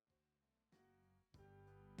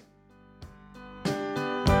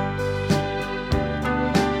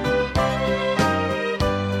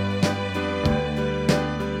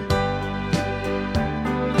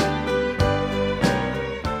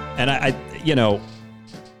And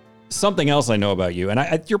something else I know about you,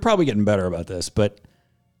 and you're probably getting better about this, but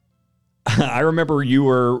I remember you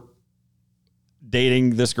were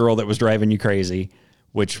dating this girl that was driving you crazy,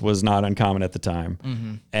 which was not uncommon at the time.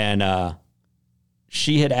 Mm-hmm. And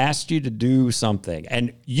she had asked you to do something,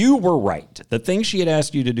 and you were right. The thing she had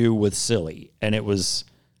asked you to do was silly, and it was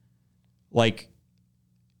like,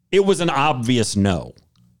 it was an obvious no.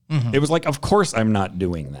 Mm-hmm. It was like, of course I'm not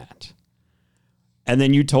doing that. And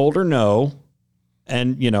then you told her no,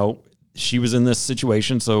 and, she was in this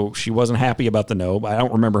situation, so she wasn't happy about the no. I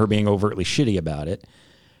don't remember her being overtly shitty about it.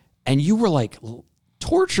 And you were like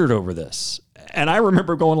tortured over this. And I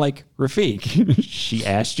remember going like, Rafiq, she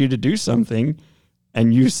asked you to do something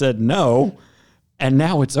and you said no, and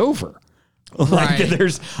now it's over. Like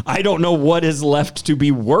I don't know what is left to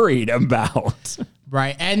be worried about.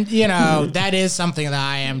 Right. And, that is something that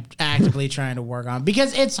I am actively trying to work on,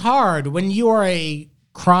 because it's hard when you are a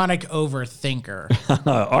chronic overthinker.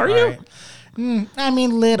 Are you? I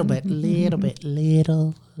mean, little bit.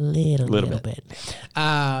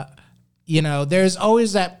 There's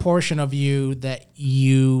always that portion of you that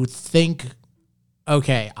you think,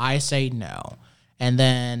 okay, I say no. And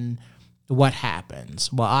then what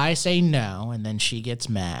happens? Well, I say no, and then she gets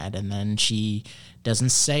mad, and then she doesn't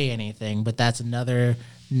say anything, but that's another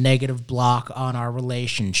negative block on our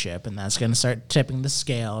relationship, and that's going to start tipping the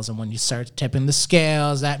scales. And when you start tipping the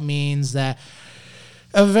scales, that means that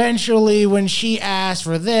eventually when she asks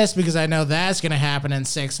for this, because I know that's going to happen in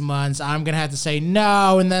 6 months, I'm going to have to say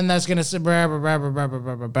no, and then that's going to say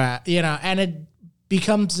and it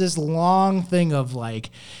becomes this long thing of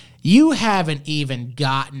like, you haven't even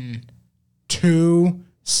gotten to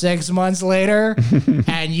 6 months later,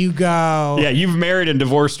 and you go... Yeah, you've married and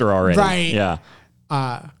divorced her already. Right. Yeah.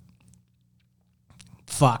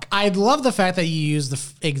 Fuck. I love the fact that you use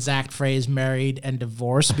the exact phrase married and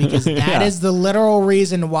divorced, because that is the literal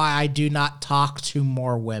reason why I do not talk to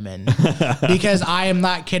more women. Because I am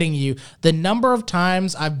not kidding you. The number of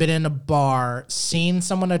times I've been in a bar, seen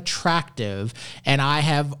someone attractive, and I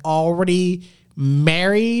have already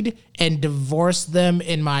married and divorced them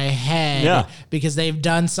in my head because they've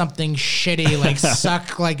done something shitty, like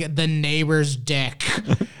suck like the neighbor's dick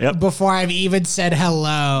before I've even said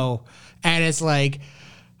hello. And it's like,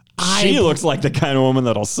 she looks like the kind of woman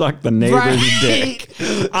that'll suck the neighbor's dick.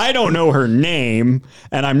 I don't know her name,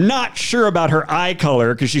 and I'm not sure about her eye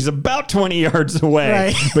color because she's about 20 yards away.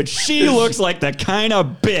 Right. But she looks like the kind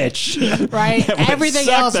of bitch that would everything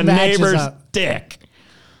suck else the matches neighbor's up. dick.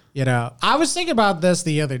 I was thinking about this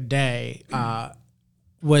the other day,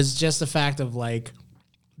 was just the fact of like,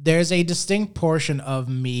 there's a distinct portion of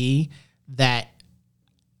me that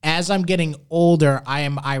as I'm getting older, I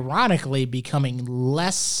am ironically becoming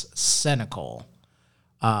less cynical,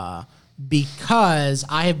 because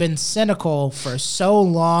I have been cynical for so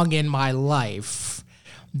long in my life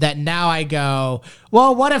that now I go,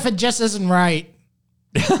 well, what if it just isn't right?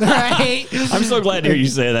 Right? I'm so glad to hear you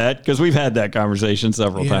say that, because we've had that conversation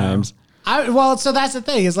several times. So that's the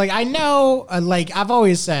thing. Is like, I know, like I've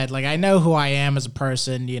always said, like I know who I am as a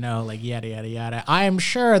person, like yada, yada, yada. I am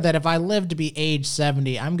sure that if I live to be age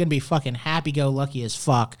 70, I'm going to be fucking happy-go-lucky as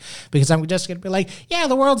fuck, because I'm just going to be like, yeah,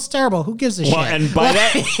 the world's terrible. Who gives a shit? And by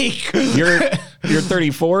that, you're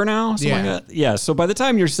 34 now? Like that? Yeah. So by the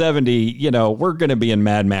time you're 70, we're going to be in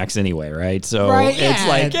Mad Max anyway, right? So it's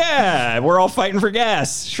like, we're all fighting for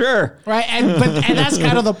gas. Sure. Right. And that's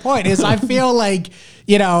kind of the point, is I feel like,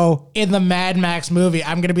 in the Mad Max movie,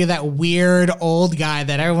 I'm going to be that weird old guy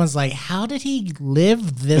that everyone's like, how did he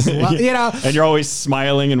live this long? And you're always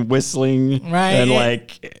smiling and whistling, right? And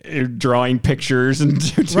like drawing pictures and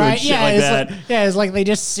doing shit like that. It's like they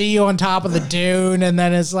just see you on top of the dune, and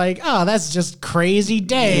then it's like, oh, that's just Crazy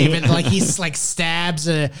Dave. And like he's like stabs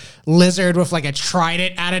a lizard with like a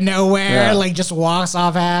trident out of nowhere, like just walks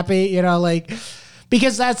off happy,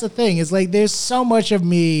 because that's the thing, is like there's so much of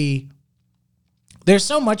me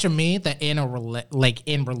that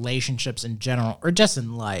in relationships in general, or just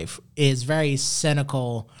in life, is very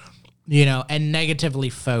cynical, and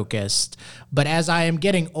negatively focused. But as I am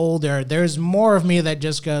getting older, there's more of me that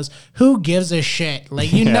just goes, who gives a shit?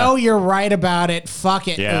 Like, you're right about it. Fuck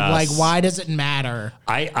it. Yes. Like, why does it matter?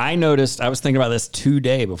 I noticed, I was thinking about this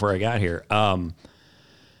today before I got here. I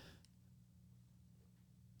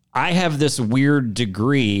have this weird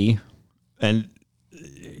degree, and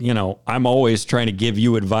I'm always trying to give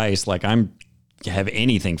you advice. Like have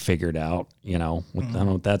anything figured out, I don't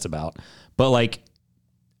know what that's about. But like,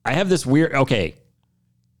 I have this weird,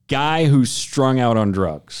 guy who's strung out on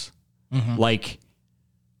drugs. Mm-hmm. Like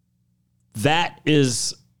that's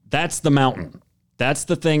the mountain. That's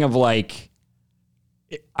the thing of like,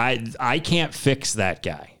 I can't fix that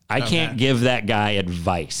guy. I can't give that guy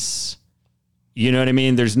advice. You know what I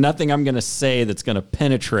mean? There's nothing I'm going to say that's going to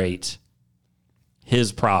penetrate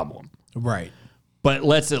his problem. Right. But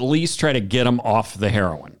let's at least try to get him off the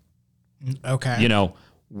heroin. Okay. You know,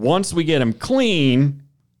 once we get him clean,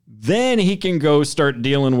 then he can go start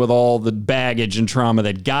dealing with all the baggage and trauma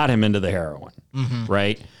that got him into the heroin.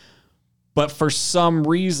 Right. But for some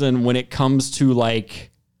reason, when it comes to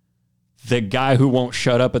like the guy who won't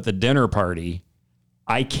shut up at the dinner party,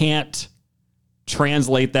 I can't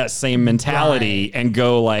translate that same mentality and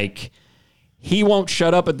go like, he won't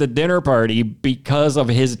shut up at the dinner party because of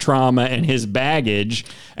his trauma and his baggage,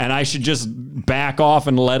 and I should just back off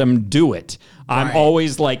and let him do it. I'm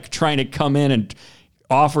always like trying to come in and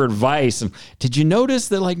offer advice. And did you notice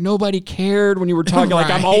that like nobody cared when you were talking?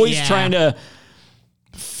 Like I'm always trying to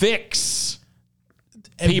fix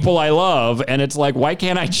people I love, and it's like, why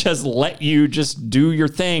can't I just let you just do your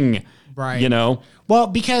thing? Right. You know? Well,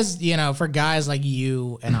 because, you know, for guys like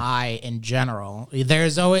you and I in general,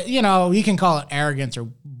 there's always, you know, you can call it arrogance or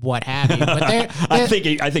what have you, but I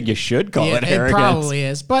think you should call it arrogance. It probably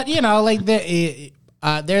is. But, you know, like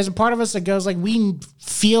there's a part of us that goes like, we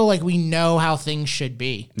feel like we know how things should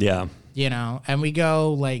be. Yeah. You know, and we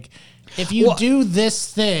go like, if you do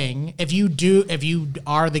this thing, if you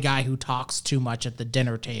are the guy who talks too much at the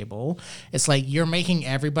dinner table, it's like you're making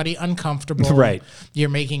everybody uncomfortable. Right. You're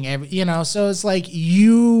making you know, so it's like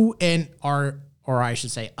you and or I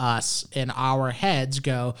should say us in our heads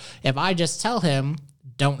go, if I just tell him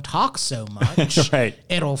don't talk so much, right,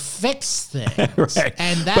 it'll fix things. Right.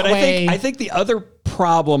 And that but way I think the other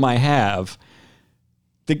problem I have,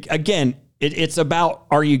 it's about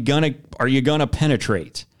are you gonna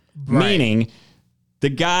penetrate? Right. Meaning, the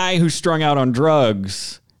guy who's strung out on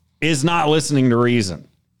drugs is not listening to reason.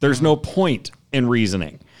 There's no point in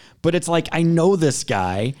reasoning. But it's like, I know this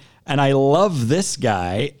guy, and I love this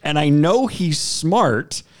guy, and I know he's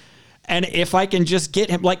smart. And if I can just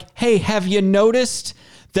get him, like, hey, have you noticed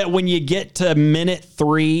that when you get to minute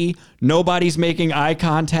 3, nobody's making eye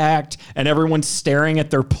contact, and everyone's staring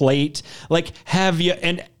at their plate? Like, have you...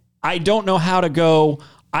 And I don't know how to go...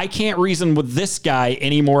 I can't reason with this guy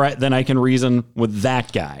any more than I can reason with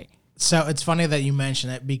that guy. So it's funny that you mention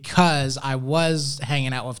it because I was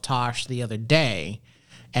hanging out with Tosh the other day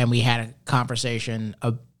and we had a conversation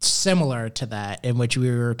similar to that in which we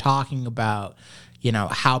were talking about, you know,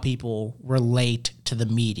 how people relate to the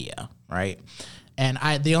media, right? And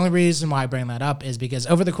the only reason why I bring that up is because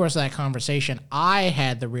over the course of that conversation, I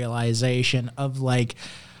had the realization of like,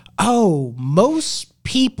 oh, most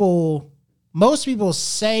people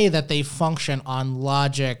say that they function on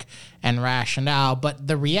logic and rationale, but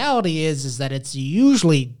the reality is that it's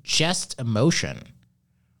usually just emotion.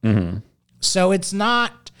 Mm-hmm. So it's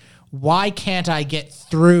not, why can't I get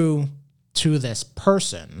through to this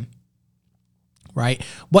person, right?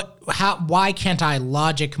 Why can't I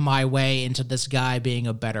logic my way into this guy being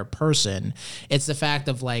a better person? It's the fact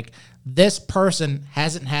of like, this person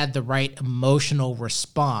hasn't had the right emotional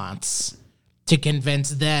response to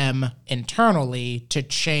convince them internally to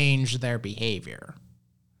change their behavior.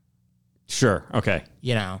 Sure. Okay.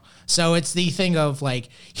 You know, so it's the thing of like,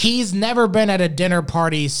 he's never been at a dinner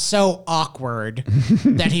party so awkward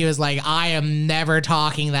that he was like, I am never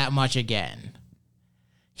talking that much again.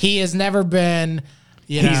 He has never been,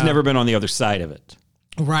 he's never been on the other side of it.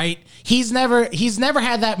 Right. He's never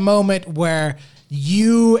had that moment where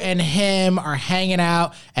you and him are hanging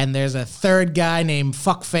out and there's a third guy named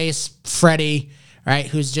Fuckface Freddy, right,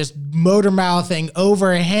 who's just motor mouthing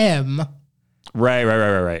over him.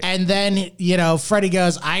 Right. And then, you know, Freddy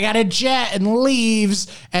goes, I got a jet, and leaves.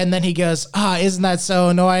 And then he goes, isn't that so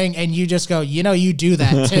annoying? And you just go, you know, you do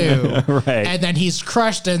that too. Right. And then he's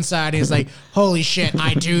crushed inside. He's like, holy shit,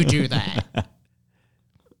 I do that.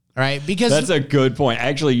 Right, because that's a good point.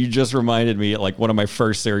 Actually, you just reminded me, like one of my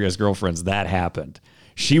first serious girlfriends, that happened.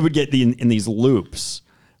 She would get in these loops.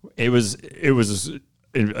 It was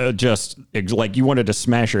just like you wanted to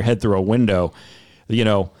smash your head through a window. You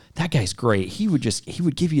know, that guy's great. He would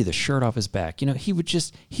give you the shirt off his back. You know, he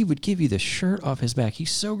would give you the shirt off his back.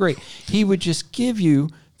 He's so great. He would just give you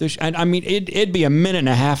and I mean, it'd be a minute and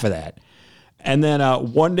a half of that. And then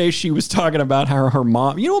one day she was talking about how her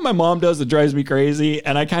mom, you know what my mom does that drives me crazy?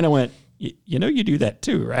 And I kind of went, you know, you do that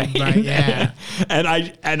too, right? Right, yeah. and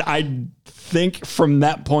I think from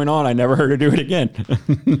that point on, I never heard her do it again.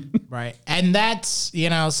 Right. And that's,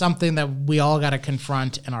 you know, something that we all got to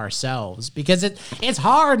confront in ourselves because it's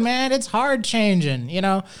hard, man. It's hard changing, you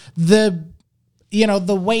know, the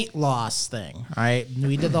weight loss thing, right?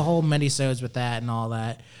 We did the whole minisodes with that and all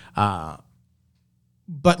that.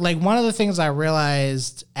 but like one of the things I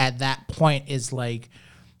realized at that point is like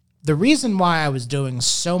the reason why I was doing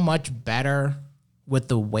so much better with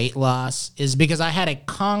the weight loss is because I had a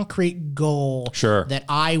concrete goal that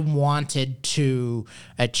I wanted to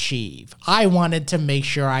achieve. I wanted to make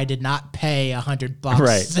sure I did not pay $100.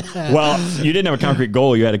 Right. Well, you didn't have a concrete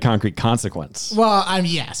goal. You had a concrete consequence. Well,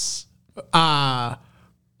 yes.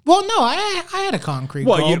 Well, no, I had a concrete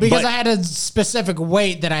goal because I had a specific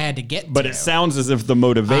weight that I had to get to. But it sounds as if the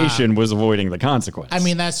motivation was avoiding the consequence. I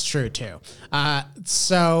mean, that's true, too.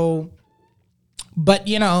 But,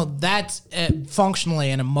 you know, that's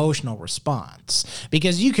functionally an emotional response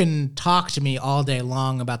because you can talk to me all day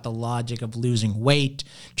long about the logic of losing weight,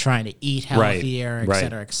 trying to eat healthier,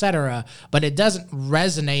 et cetera, but it doesn't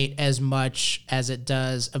resonate as much as it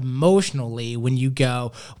does emotionally when you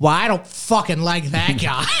go, well, I don't fucking like that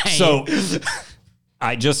guy. So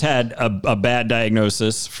I just had a bad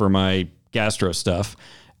diagnosis for my gastro stuff,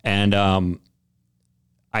 and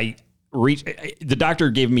the doctor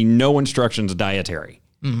gave me no instructions dietary.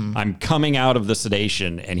 Mm-hmm. I'm coming out of the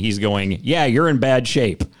sedation and he's going, yeah, you're in bad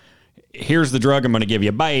shape. Here's the drug I'm going to give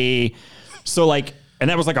you. Bye. So like, and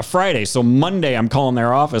that was like a Friday. So Monday I'm calling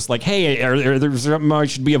their office like, hey, are there something I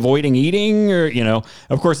should be avoiding eating? Or, you know,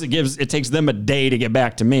 of course it takes them a day to get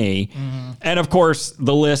back to me. Mm-hmm. And of course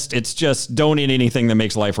the list, it's just don't eat anything that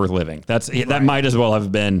makes life worth living. That might as well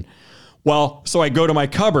have been, well, so I go to my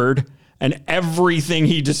cupboard and everything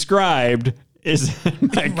he described is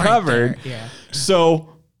in my cupboard. Yeah.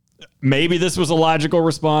 So maybe this was a logical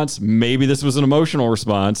response. Maybe this was an emotional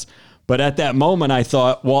response. But at that moment, I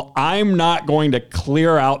thought, well, I'm not going to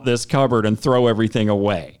clear out this cupboard and throw everything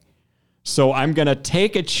away. So I'm going to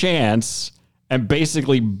take a chance and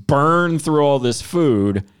basically burn through all this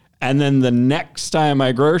food. And then the next time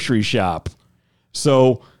I grocery shop.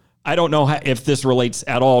 So I don't know if this relates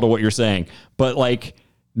at all to what you're saying, but like,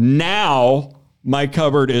 now my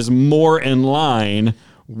cupboard is more in line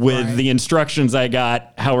with the instructions I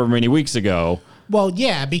got however many weeks ago. Well,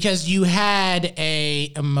 yeah, because you had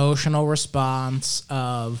a emotional response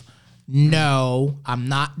of no, I'm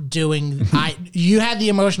not doing you had the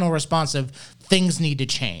emotional response of things need to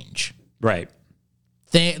change. Right.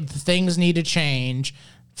 Things need to change,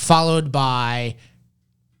 followed by,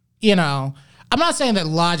 you know, I'm not saying that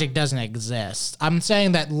logic doesn't exist. I'm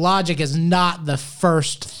saying that logic is not the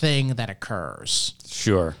first thing that occurs.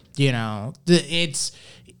 Sure. You know, it's,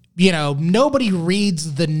 you know, nobody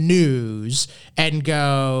reads the news and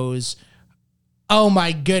goes, oh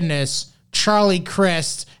my goodness, Charlie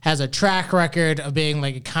Crist has a track record of being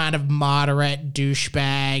like a kind of moderate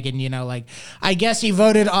douchebag. And, you know, like, I guess he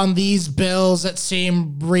voted on these bills that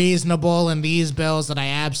seem reasonable and these bills that I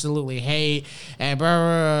absolutely hate. And blah,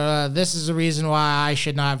 blah, blah, this is the reason why I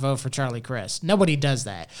should not vote for Charlie Crist. Nobody does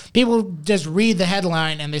that. People just read the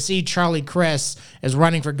headline and they see Charlie Crist is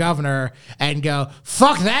running for governor and go,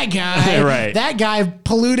 fuck that guy. Right. That guy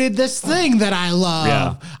polluted this thing that I love.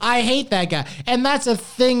 Yeah. I hate that guy. And that's a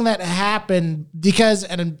thing that happened because,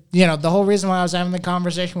 and you know, the whole reason why I was having the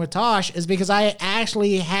conversation with Tosh is because I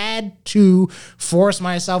actually had to force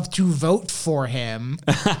myself to vote for him.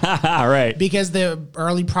 Right. Because the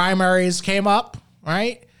early primaries came up,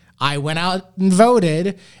 right? I went out and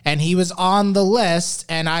voted, and he was on the list,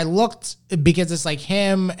 and I looked, because it's like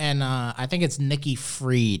him and I think it's Nikki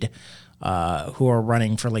Fried, who are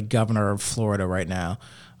running for like governor of Florida right now,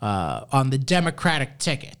 on the Democratic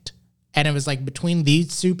ticket. And it was like between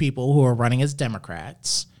these two people who are running as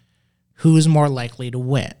Democrats, who's more likely to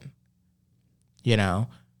win, you know?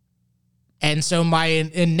 And so my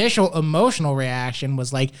initial emotional reaction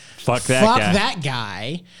was like, fuck that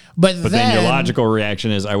guy. But then your logical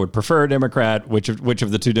reaction is, I would prefer a Democrat. Which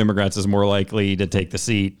of the two Democrats is more likely to take the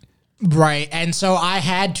seat? Right. And so I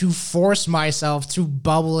had to force myself to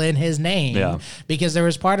bubble in his name. Yeah. Because there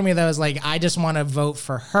was part of me that was like, I just want to vote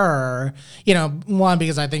for her. You know, one,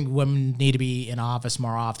 because I think women need to be in office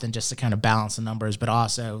more often just to kind of balance the numbers, but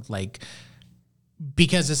also like,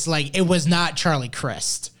 because it's like, it was not Charlie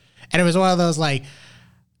Crist. And it was one of those like,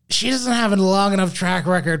 she doesn't have a long enough track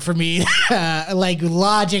record for me like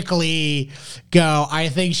logically go, I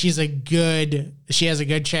think she has a good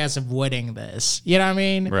chance of winning this. You know what I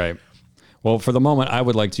mean? Right. Well, for the moment, I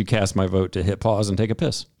would like to cast my vote to hit pause and take a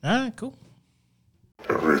piss. All right, cool.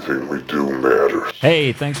 Everything we do matters.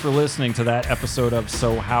 Hey, thanks for listening to that episode of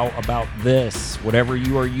So How About This? Whatever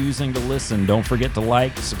you are using to listen, don't forget to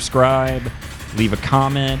like, subscribe, leave a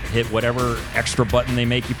comment, hit whatever extra button they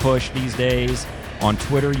make you push these days. On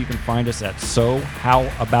Twitter, you can find us at So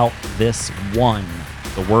How About This One.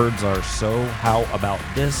 The words are So How About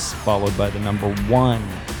This, followed by the number 1.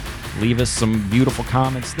 Leave us some beautiful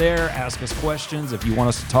comments there. Ask us questions. If you want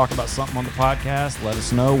us to talk about something on the podcast, let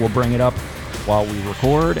us know. We'll bring it up while we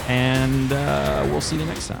record, and we'll see you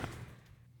next time.